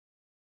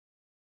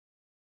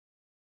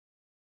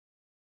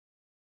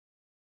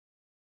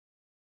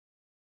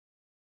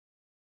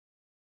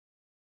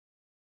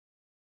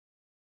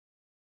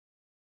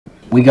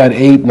We got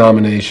 8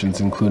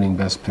 nominations, including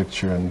Best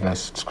Picture and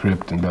Best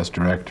Script and Best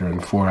Director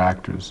and 4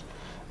 actors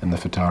and the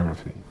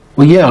photography.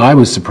 Well, yeah, I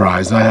was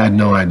surprised. I had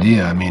no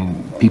idea. I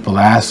mean, people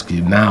ask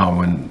you now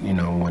when, you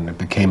know, when it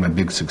became a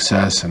big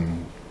success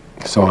and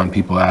so on,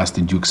 people ask,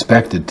 did you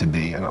expect it to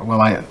be? And,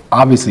 well, I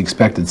obviously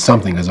expected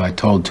something, as I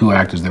told 2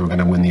 actors they were going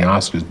to win the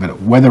Oscars,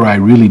 but whether I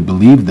really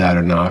believed that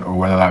or not, or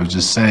whether I was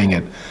just saying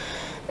it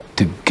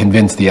to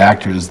convince the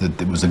actors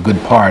that it was a good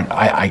part,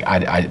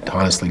 I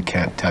honestly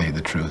can't tell you the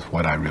truth,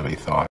 what I really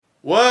thought.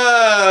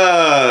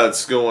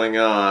 What's going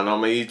on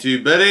my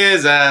YouTube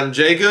buddies? I'm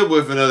Jacob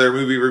with another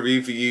movie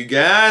review for you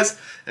guys,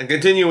 and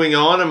continuing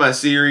on in my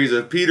series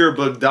of Peter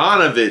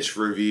Bogdanovich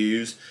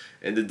reviews.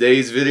 In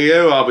today's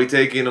video, I'll be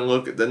taking a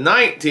look at the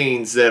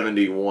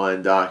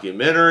 1971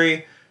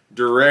 documentary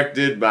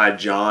directed by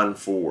John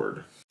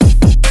Ford.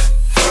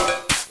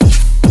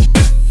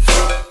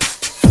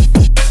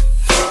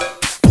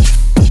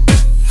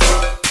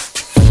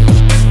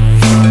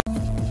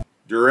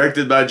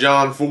 Directed by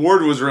John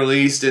Ford, was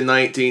released in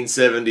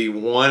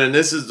 1971, and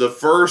this is the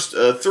first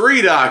of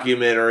 3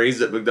 documentaries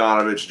that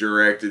Bogdanovich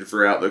directed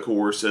throughout the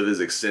course of his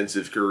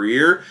extensive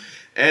career.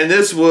 And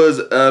this was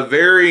a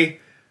very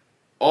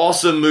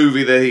awesome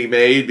movie that he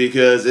made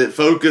because it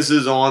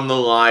focuses on the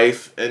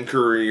life and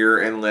career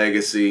and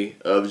legacy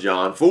of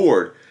John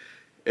Ford.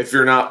 If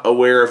you're not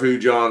aware of who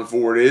John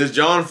Ford is,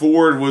 John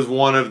Ford was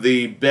one of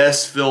the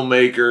best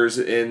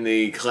filmmakers in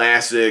the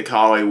classic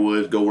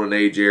Hollywood Golden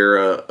Age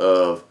era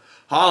of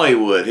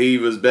Hollywood. He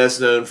was best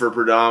known for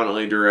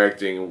predominantly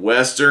directing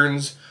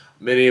westerns,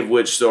 many of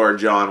which starred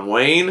John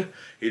Wayne.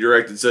 He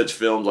directed such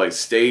films like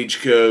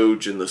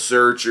Stagecoach and The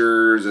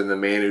Searchers and The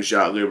Man Who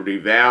Shot Liberty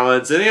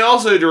Valance. And he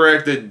also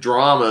directed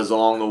dramas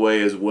along the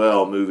way as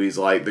well, movies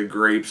like The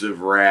Grapes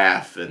of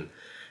Wrath and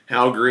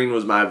How Green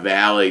Was My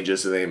Valley,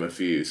 just to name a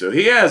few. So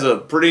he has a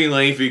pretty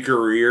lengthy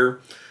career.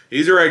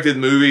 He's directed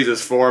movies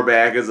as far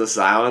back as the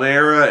silent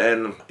era,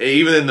 and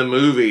even in the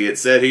movie it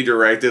said he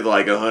directed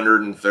like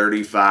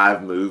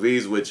 135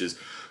 movies, which is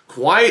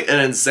quite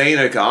an insane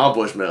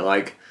accomplishment.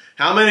 Like,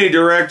 how many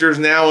directors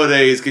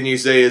nowadays can you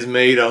say has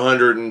made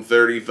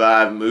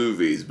 135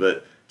 movies?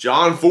 But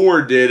John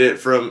Ford did it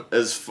from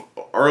as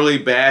early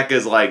back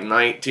as like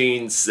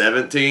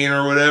 1917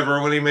 or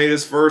whatever when he made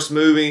his first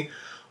movie,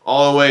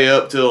 all the way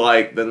up to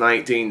like the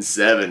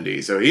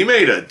 1970s. So he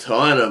made a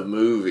ton of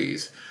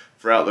movies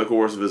throughout the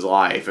course of his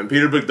life. And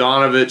Peter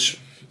Bogdanovich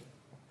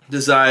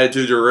decided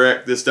to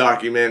direct this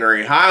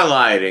documentary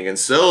highlighting and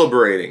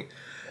celebrating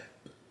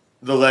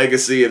the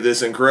legacy of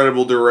this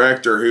incredible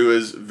director who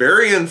is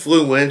very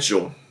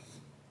influential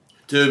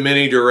to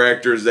many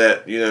directors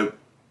that, you know,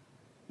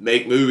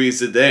 make movies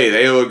today.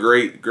 They owe a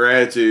great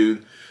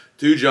gratitude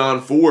to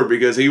John Ford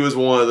because he was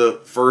one of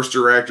the first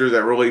directors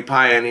that really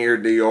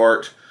pioneered the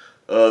art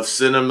of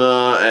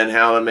cinema and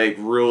how to make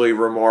really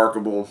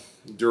remarkable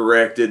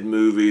directed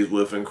movies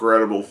with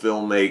incredible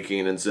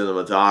filmmaking and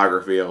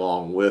cinematography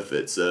along with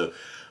it. So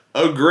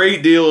a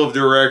great deal of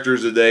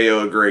directors today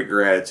owe a great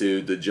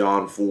gratitude to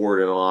John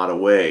Ford in a lot of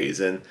ways.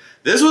 And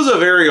this was a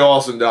very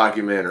awesome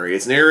documentary.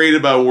 It's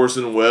narrated by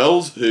Orson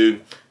Welles,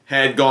 who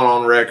had gone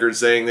on record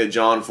saying that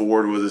John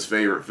Ford was his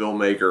favorite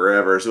filmmaker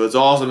ever. So it's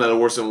awesome that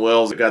Orson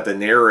Welles got to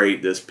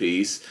narrate this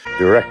piece.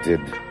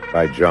 Directed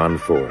by John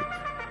Ford.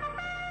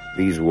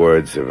 These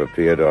words have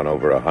appeared on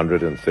over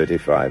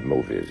 135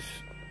 movies.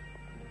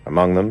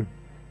 Among them,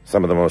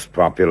 some of the most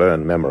popular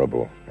and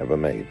memorable ever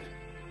made.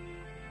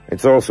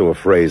 It's also a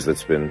phrase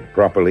that's been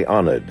properly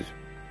honored.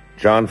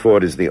 John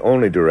Ford is the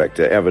only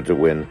director ever to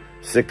win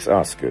 6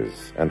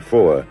 Oscars and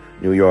 4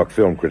 New York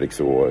Film Critics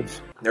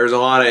Awards. There's a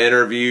lot of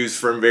interviews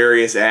from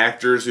various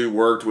actors who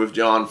worked with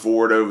John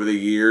Ford over the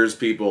years.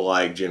 People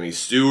like Jimmy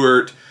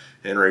Stewart,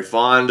 Henry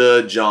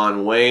Fonda,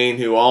 John Wayne,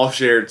 who all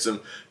shared some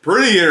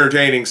pretty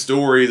entertaining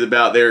stories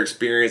about their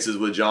experiences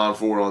with John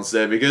Ford on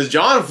set. Because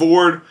John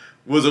Ford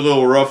was a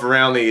little rough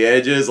around the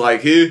edges.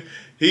 Like,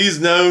 he's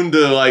known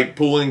to like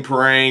pulling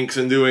pranks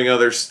and doing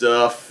other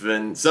stuff,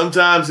 and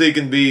sometimes he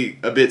can be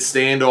a bit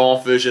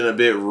standoffish and a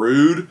bit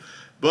rude,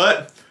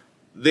 but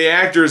the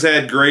actors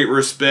had great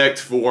respect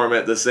for him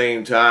at the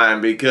same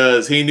time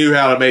because he knew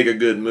how to make a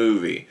good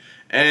movie,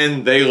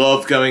 and they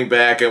loved coming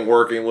back and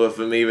working with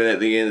him even at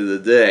the end of the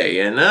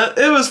day. And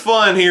it was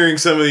fun hearing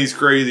some of these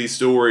crazy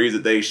stories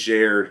that they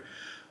shared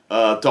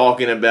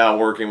talking about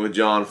working with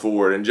John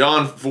Ford. And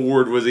John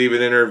Ford was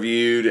even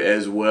interviewed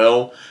as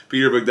well.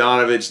 Peter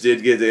Bogdanovich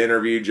did get to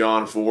interview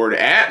John Ford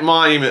at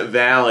Monument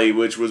Valley,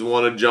 which was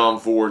one of John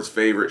Ford's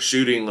favorite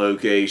shooting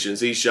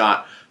locations. He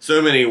shot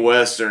so many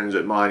westerns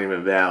at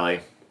Monument Valley.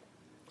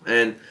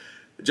 And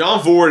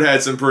John Ford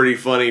had some pretty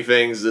funny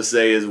things to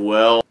say as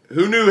well.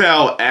 Who knew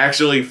how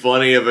actually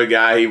funny of a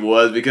guy he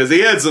was? Because he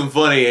had some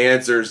funny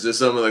answers to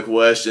some of the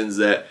questions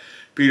that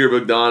Peter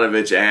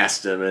Bogdanovich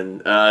asked him,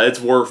 and it's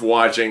worth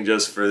watching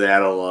just for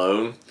that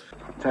alone.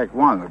 Take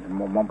one.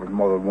 More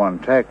than one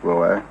take,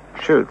 will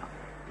shoot.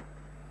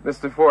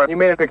 Mr. Ford, you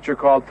made a picture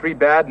called Three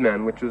Bad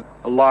Men, which was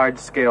a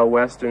large-scale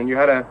Western. You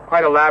had a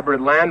quite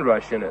elaborate land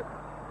rush in it.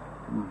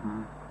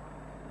 Mm-hmm.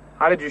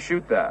 How did you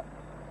shoot that?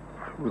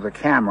 With a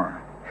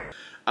camera.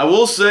 I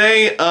will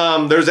say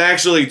there's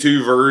actually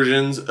two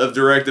versions of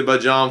Directed by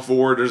John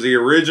Ford. There's the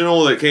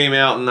original that came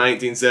out in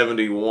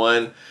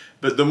 1971,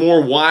 but the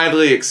more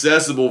widely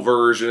accessible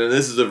version, and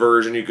this is a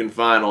version you can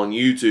find on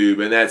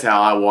YouTube, and that's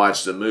how I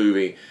watched the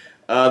movie.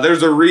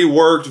 There's a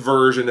reworked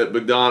version that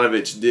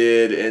Bogdanovich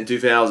did in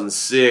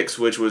 2006,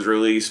 which was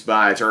released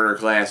by Turner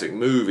Classic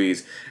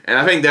Movies, and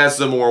I think that's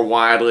the more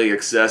widely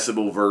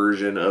accessible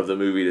version of the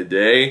movie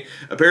today.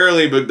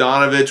 Apparently,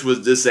 Bogdanovich was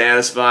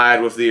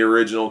dissatisfied with the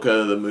original cut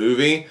of the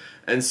movie,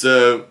 and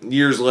so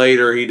years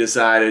later he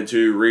decided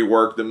to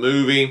rework the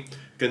movie,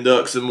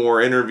 conduct some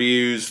more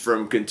interviews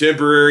from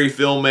contemporary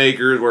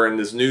filmmakers, where in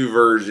this new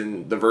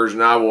version, the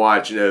version I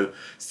watch,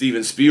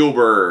 Steven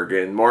Spielberg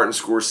and Martin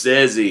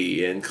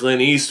Scorsese and Clint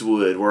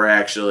Eastwood were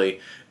actually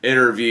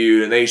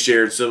interviewed, and they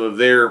shared some of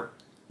their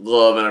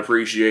love and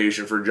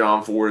appreciation for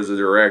John Ford as a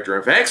director.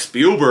 In fact,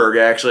 Spielberg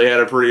actually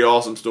had a pretty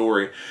awesome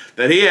story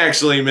that he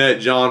actually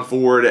met John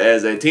Ford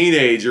as a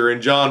teenager,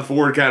 and John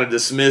Ford kind of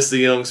dismissed the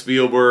young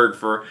Spielberg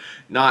for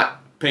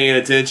not paying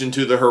attention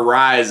to the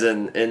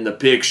horizon in the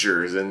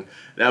pictures, and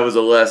that was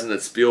a lesson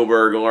that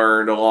Spielberg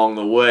learned along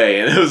the way,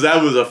 and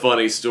that was a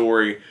funny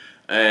story.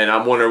 And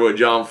I'm wondering what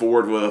John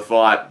Ford would have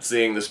thought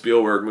seeing the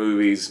Spielberg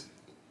movies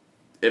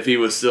if he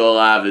was still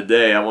alive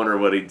today. I wonder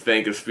what he'd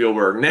think of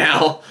Spielberg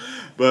now.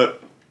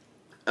 But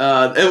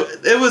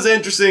it was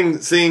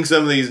interesting seeing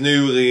some of these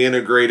newly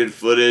integrated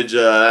footage.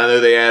 I know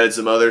they added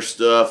some other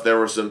stuff. There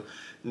were some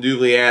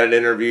newly added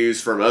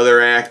interviews from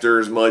other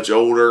actors much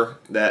older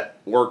that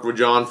worked with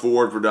John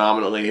Ford,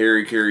 predominantly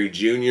Harry Carey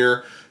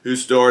Jr., who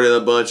starred in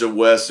a bunch of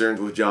westerns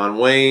with John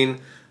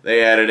Wayne.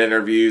 They added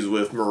interviews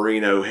with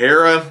Maureen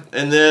O'Hara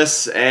in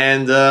this,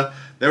 and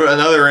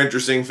another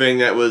interesting thing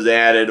that was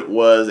added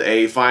was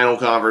a final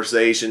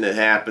conversation that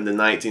happened in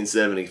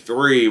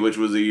 1973, which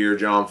was the year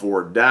John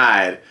Ford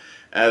died.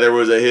 There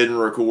was a hidden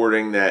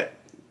recording that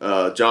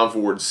John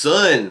Ford's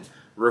son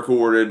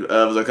recorded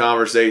of the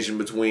conversation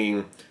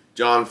between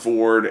John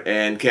Ford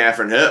and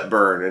Katharine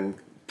Hepburn, and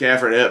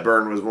Katharine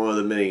Hepburn was one of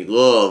the many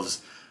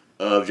loves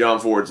of John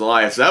Ford's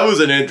life. So that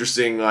was an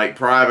interesting,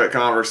 private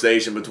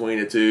conversation between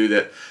the two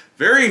that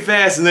very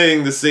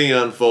fascinating to see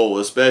unfold,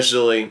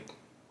 especially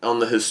on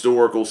the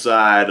historical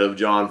side of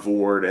John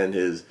Ford and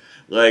his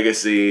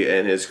legacy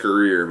and his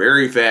career.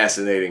 Very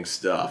fascinating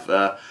stuff.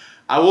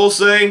 I will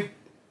say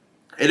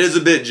it is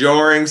a bit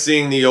jarring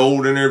seeing the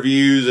old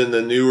interviews and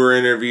the newer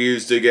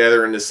interviews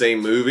together in the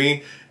same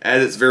movie,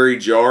 as it's very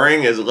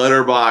jarring, as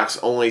Letterboxd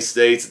only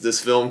states that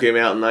this film came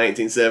out in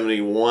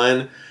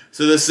 1971.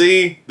 So to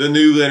see the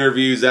new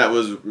interviews that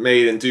was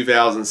made in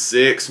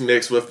 2006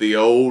 mixed with the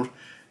old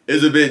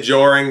is a bit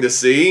jarring to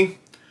see.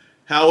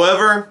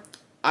 However,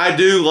 I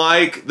do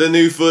like the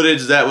new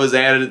footage that was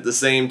added at the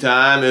same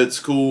time. It's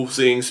cool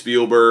seeing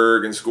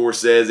Spielberg and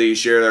Scorsese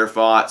share their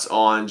thoughts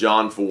on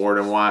John Ford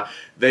and why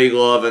they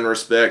love and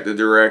respect the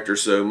director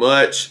so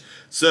much.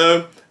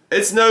 So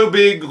it's no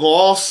big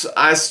loss.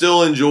 I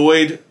still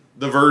enjoyed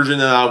the version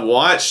that I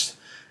watched.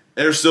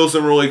 There's still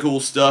some really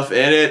cool stuff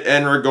in it,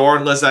 and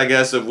regardless, I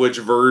guess, of which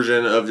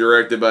version of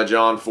Directed by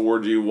John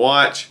Ford you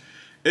watch,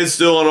 it's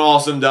still an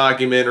awesome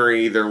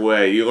documentary either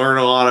way. You learn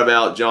a lot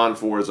about John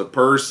Ford as a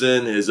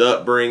person, his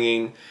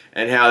upbringing,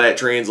 and how that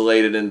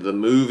translated into the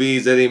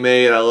movies that he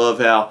made. I love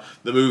how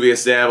the movie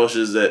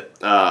establishes that,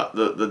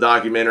 the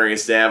documentary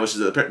establishes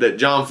that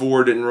John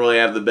Ford didn't really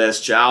have the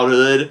best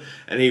childhood,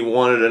 and he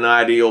wanted an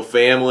ideal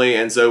family,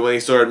 and so when he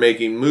started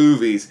making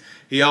movies,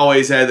 he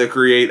always had to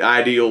create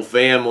ideal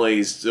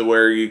families to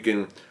where you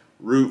can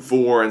root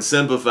for and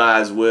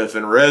sympathize with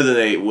and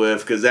resonate with,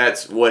 because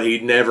that's what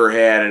he'd never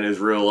had in his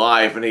real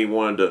life, and he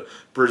wanted to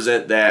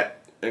present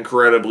that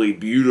incredibly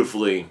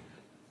beautifully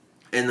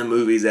in the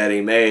movies that he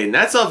made. And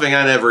that's something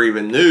I never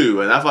even knew,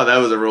 and I thought that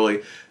was a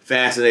really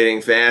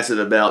fascinating facet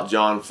about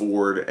John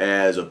Ford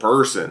as a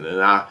person,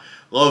 and I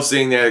love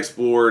seeing that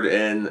explored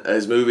in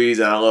his movies,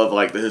 and I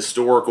love the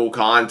historical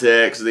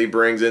context that he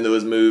brings into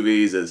his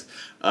movies. As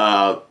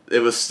it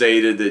was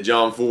stated that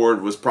John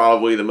Ford was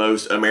probably the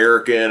most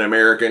American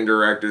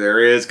director there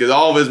is, because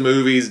all of his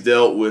movies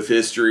dealt with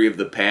history of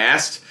the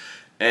past,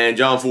 and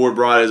John Ford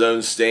brought his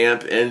own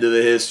stamp into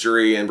the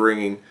history and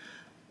bringing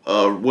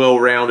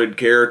well-rounded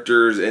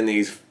characters in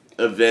these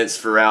events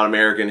throughout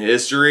American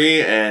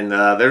history. And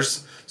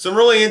there's some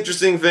really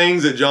interesting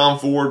things that John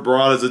Ford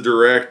brought as a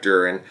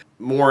director, and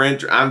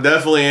I'm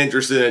definitely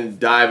interested in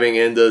diving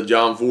into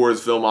John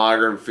Ford's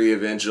filmography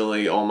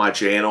eventually on my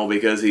channel,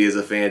 because he is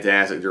a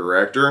fantastic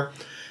director.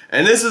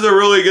 And this is a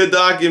really good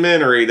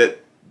documentary that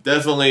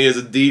definitely is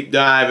a deep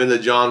dive into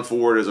John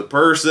Ford as a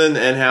person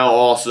and how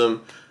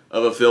awesome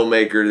of a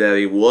filmmaker that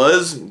he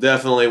was.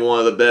 Definitely one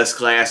of the best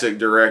classic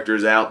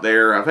directors out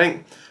there. I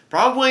think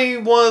probably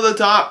one of the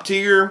top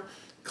tier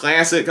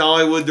classic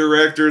Hollywood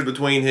directors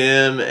between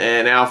him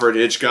and Alfred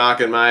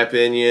Hitchcock, in my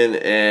opinion.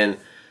 And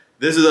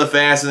this is a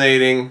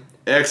fascinating,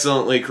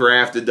 excellently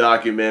crafted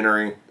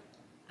documentary.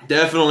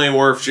 Definitely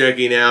worth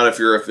checking out if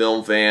you're a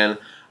film fan.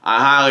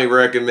 I highly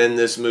recommend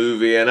this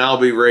movie, and I'll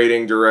be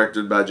rating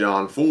Directed by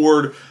John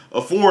Ford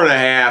a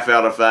 4.5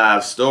 out of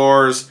 5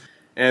 stars.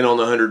 And on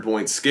the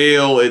 100-point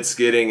scale, it's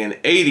getting an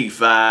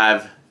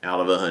 85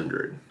 out of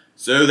 100.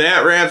 So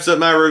that wraps up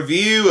my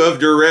review of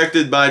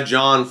Directed by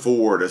John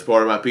Ford as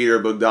part of my Peter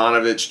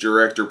Bogdanovich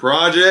director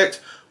project,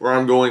 where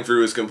I'm going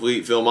through his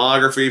complete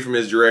filmography from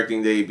his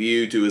directing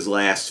debut to his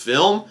last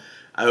film.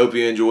 I hope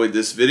you enjoyed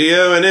this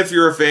video, and if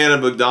you're a fan of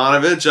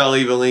Bogdanovich, I'll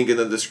leave a link in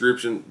the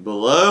description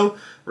below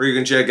where you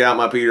can check out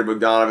my Peter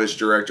Bogdanovich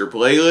director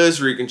playlist,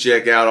 where you can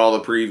check out all the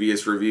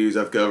previous reviews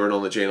I've covered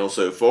on the channel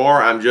so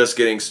far. I'm just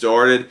getting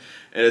started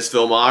in his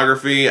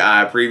filmography.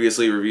 I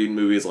previously reviewed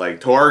movies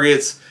like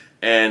Targets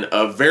and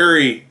a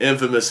very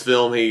infamous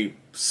film he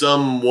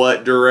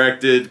somewhat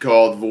directed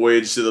called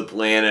Voyage to the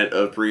Planet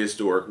of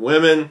Prehistoric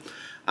Women.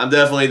 I'm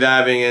definitely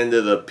diving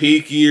into the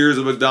peak years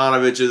of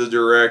Bogdanovich as a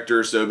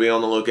director, so be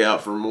on the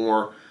lookout for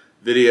more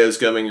videos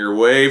coming your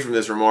way from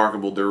this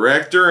remarkable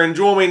director. And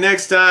join me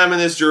next time in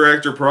this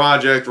director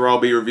project, where I'll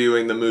be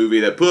reviewing the movie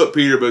that put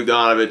Peter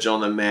Bogdanovich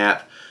on the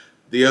map,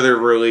 the other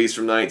release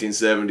from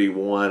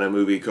 1971, a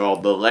movie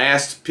called The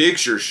Last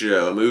Picture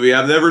Show, a movie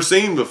I've never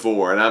seen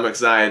before, and I'm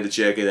excited to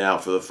check it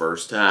out for the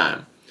first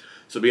time.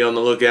 So be on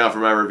the lookout for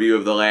my review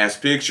of The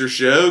Last Picture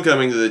Show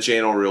coming to the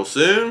channel real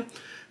soon.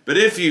 But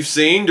if you've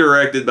seen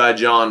Directed by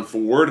John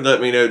Ford,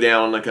 let me know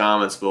down in the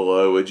comments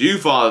below. Would you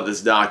follow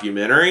this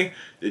documentary?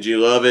 Did you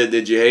love it?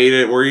 Did you hate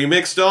it? Were you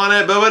mixed on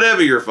it? But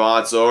whatever your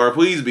thoughts are,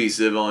 please be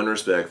civil and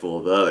respectful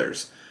of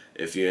others.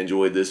 If you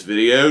enjoyed this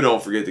video,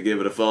 don't forget to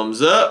give it a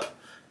thumbs up.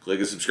 Click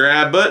the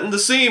subscribe button to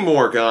see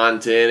more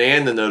content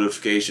and the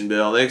notification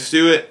bell next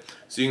to it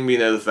so you can be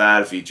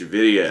notified of future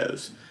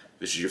videos. If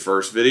this is your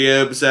first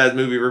video besides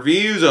movie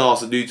reviews, I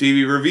also do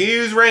TV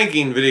reviews,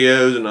 ranking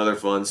videos, and other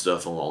fun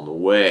stuff along the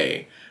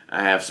way.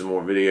 I have some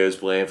more videos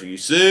planned for you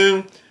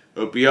soon.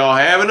 Hope you all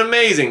have an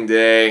amazing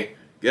day.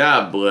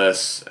 God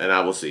bless, and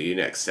I will see you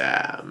next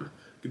time.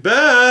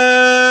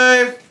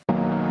 Goodbye!